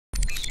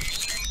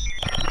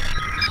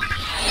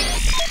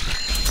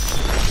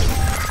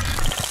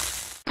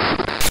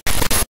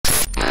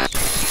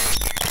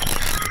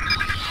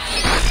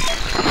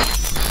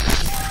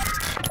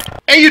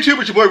Hey YouTube,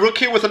 it's your boy Rook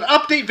here with an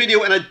update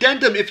video, an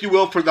addendum if you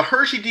will, for the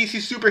Hershey DC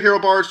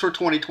superhero bars for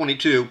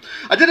 2022.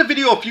 I did a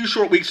video a few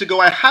short weeks ago.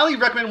 I highly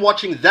recommend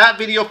watching that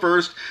video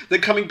first,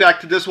 then coming back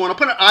to this one. I'll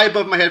put an eye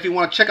above my head if you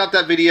want to check out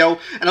that video,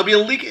 and there'll be a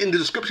link in the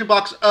description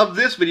box of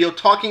this video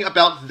talking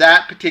about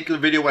that particular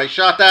video when I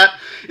shot that.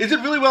 It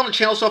did really well on the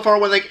channel so far. I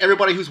want to thank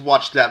everybody who's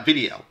watched that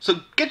video.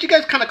 So get you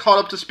guys kind of caught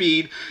up to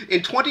speed.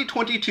 In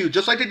 2022,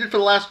 just like they did for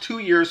the last 2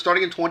 years,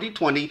 starting in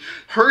 2020,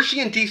 Hershey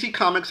and DC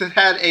Comics have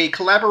had a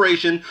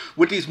collaboration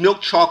with these milk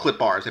chocolate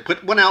bars. They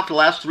put one out for the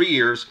last 3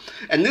 years,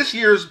 and this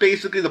year's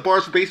basically the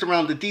bars were based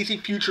around the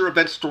DC Future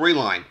Event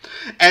storyline.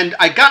 And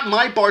I got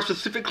my bar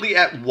specifically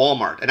at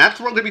Walmart, and that's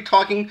what I'm going to be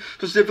talking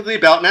specifically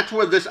about, and that's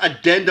where this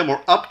addendum or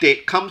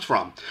update comes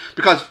from.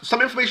 Because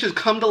some information has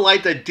come to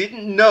light that I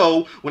didn't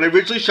know when I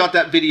originally shot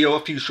that video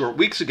a few short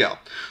weeks ago.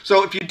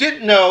 So if you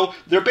didn't know,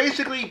 they're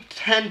basically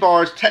 10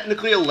 bars,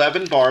 technically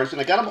 11 bars,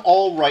 and I got them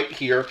all right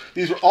here.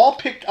 These were all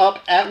picked up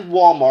at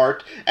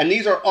Walmart, and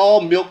these are all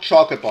milk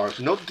chocolate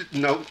bars.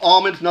 No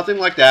almonds, nothing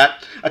like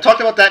that. I talked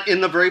about that in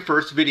the very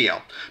first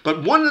video.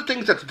 But one of the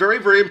things that's very,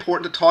 very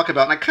important to talk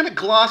about, and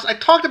I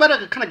talked about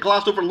it, I kind of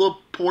glossed over a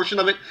little portion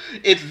of it,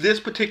 it's this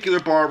particular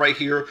bar right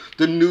here,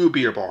 the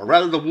Nubia bar,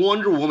 rather the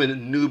Wonder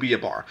Woman Nubia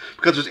bar.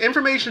 Because there's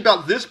information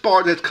about this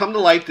bar that's come to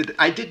light that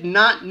I did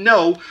not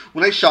know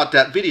when I shot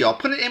that video. I'll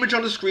put an image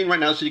on the screen right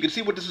now so you can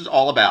see what this is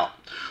all about.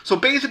 So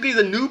basically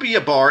the Nubia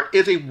bar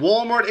is a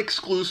Walmart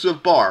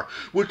exclusive bar,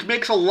 which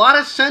makes a lot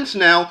of sense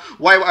now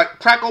why I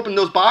crack open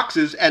those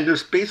boxes and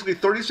there's basically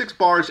 36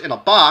 bars in a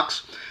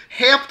box.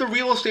 Half the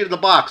real estate of the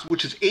box,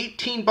 which is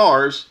 18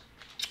 bars,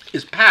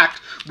 is packed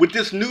with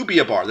this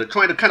Nubia bar. They're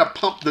trying to kind of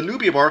pump the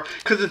Nubia bar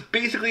because it's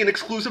basically an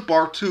exclusive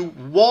bar to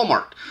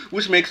Walmart,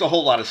 which makes a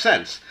whole lot of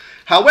sense.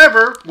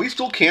 However, we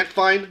still can't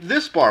find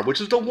this bar, which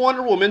is the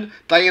Wonder Woman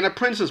Diana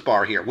Princess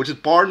bar here, which is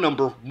bar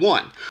number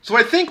 1. So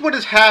I think what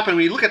has happened,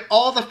 when you look at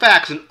all the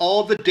facts and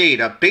all the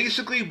data,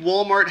 basically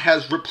Walmart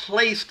has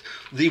replaced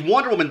the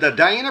Wonder Woman, the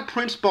Diana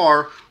Prince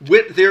bar,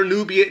 with their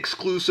Nubia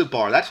exclusive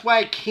bar. That's why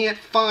I can't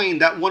find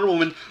that Wonder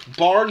Woman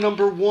bar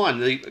number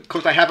 1. Of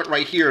course, I have it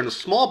right here in the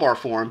small bar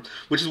form,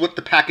 which is what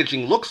the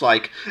packaging looks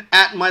like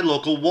at my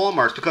local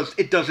Walmarts, because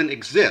it doesn't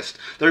exist.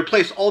 They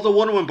replaced all the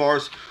Wonder Woman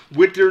bars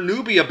with their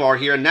Nubia bar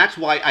here, and that's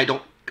why I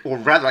don't, or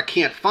rather I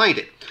can't find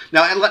it.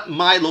 Now, at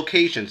my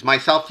locations, my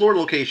South Florida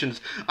locations,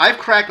 I've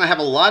cracked and I have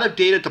a lot of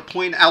data to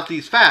point out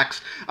these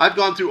facts. I've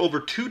gone through over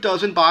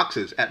 24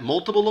 boxes at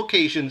multiple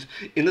locations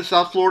in the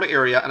South Florida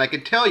area, and I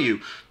can tell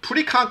you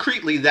pretty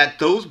concretely that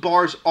those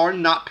bars are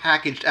not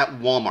packaged at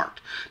Walmart.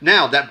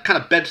 Now, that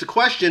kind of begs the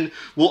question,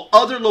 will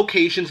other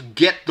locations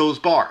get those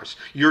bars?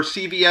 Your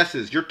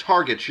CVS's, your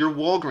Targets, your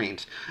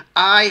Walgreens.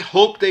 I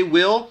hope they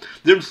will.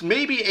 There's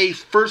maybe a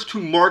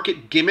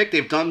first-to-market gimmick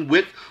they've done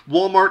with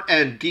Walmart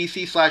and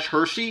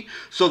DC/Hershey,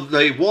 so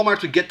the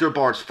Walmarts would get their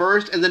bars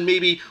first, and then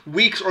maybe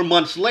weeks or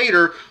months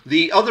later,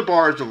 the other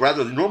bars, or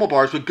rather the normal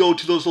bars, would go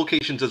to those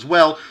locations as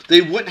well.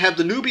 They wouldn't have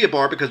the Nubia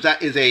bar because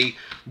that is a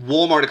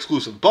Walmart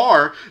exclusive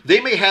bar. They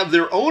may have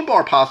their own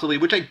bar possibly,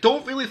 which I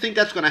don't really think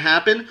that's going to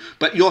happen,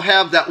 but you'll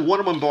have that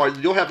Wonder Woman bar.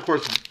 You'll have, of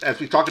course, as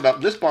we talked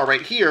about, this bar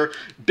right here,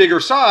 bigger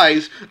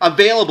size,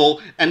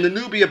 available, and the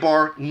Nubia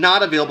bar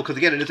not available because,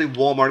 again, it is a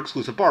Walmart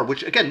exclusive bar,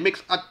 which, again,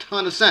 makes a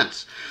ton of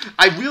sense.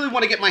 I really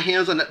want to get my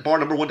hands on that bar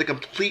number 1 to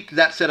complete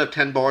that set of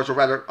 10 bars, or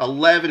rather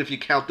 11 if you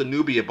count the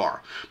Nubia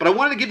bar. But I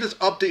wanted to give this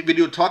update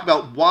video to talk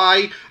about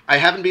why I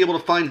haven't been able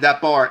to find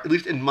that bar, at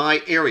least in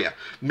my area.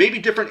 Maybe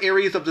different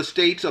areas of the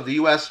states of the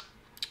U.S.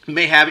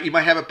 may have it. You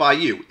might have it by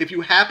you. If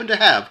you happen to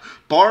have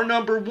bar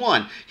number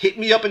 1, hit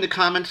me up in the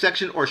comment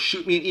section or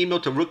shoot me an email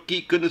to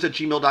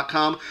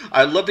rookgeekgoodness@gmail.com.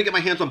 I'd love to get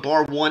my hands on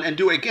bar 1 and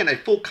do, again, a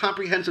full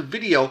comprehensive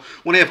video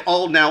when I have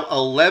all now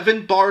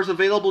 11 bars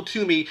available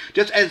to me,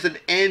 just as an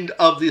end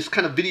of this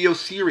kind of video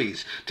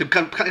series, to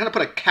kind of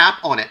put a cap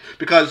on it.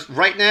 Because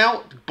right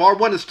now, bar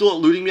 1 is still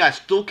eluding me. I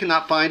still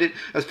cannot find it.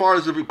 As far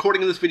as the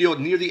recording of this video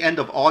near the end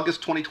of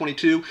August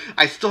 2022,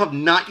 I still have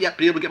not yet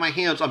been able to get my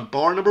hands on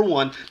bar number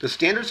 1, the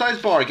standard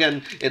size bar.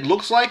 Again, it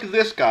looks like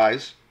this,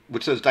 guys,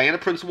 which says Diana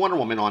Prince Wonder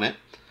Woman on it,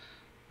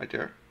 right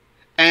there.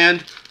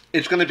 And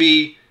it's going to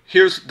be,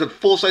 here's the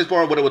full-size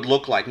bar, what it would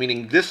look like,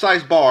 meaning this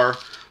size bar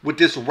with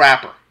this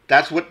wrapper.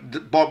 That's what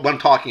I'm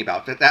talking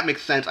about. If that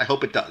makes sense, I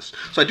hope it does.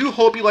 So I do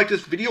hope you like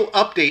this video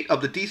update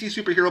of the DC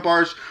superhero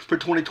bars for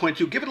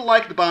 2022. Give it a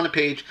like at the bottom of the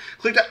page.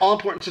 Click that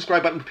all-important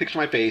subscribe button to picture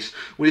my face.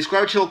 When you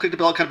subscribe to the channel, click the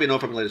bell icon to be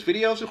notified of my latest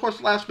videos. And of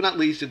course, last but not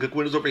least, you click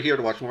windows over here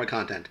to watch more of my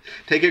content.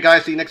 Take care,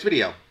 guys. See you next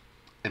video.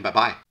 And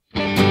bye-bye.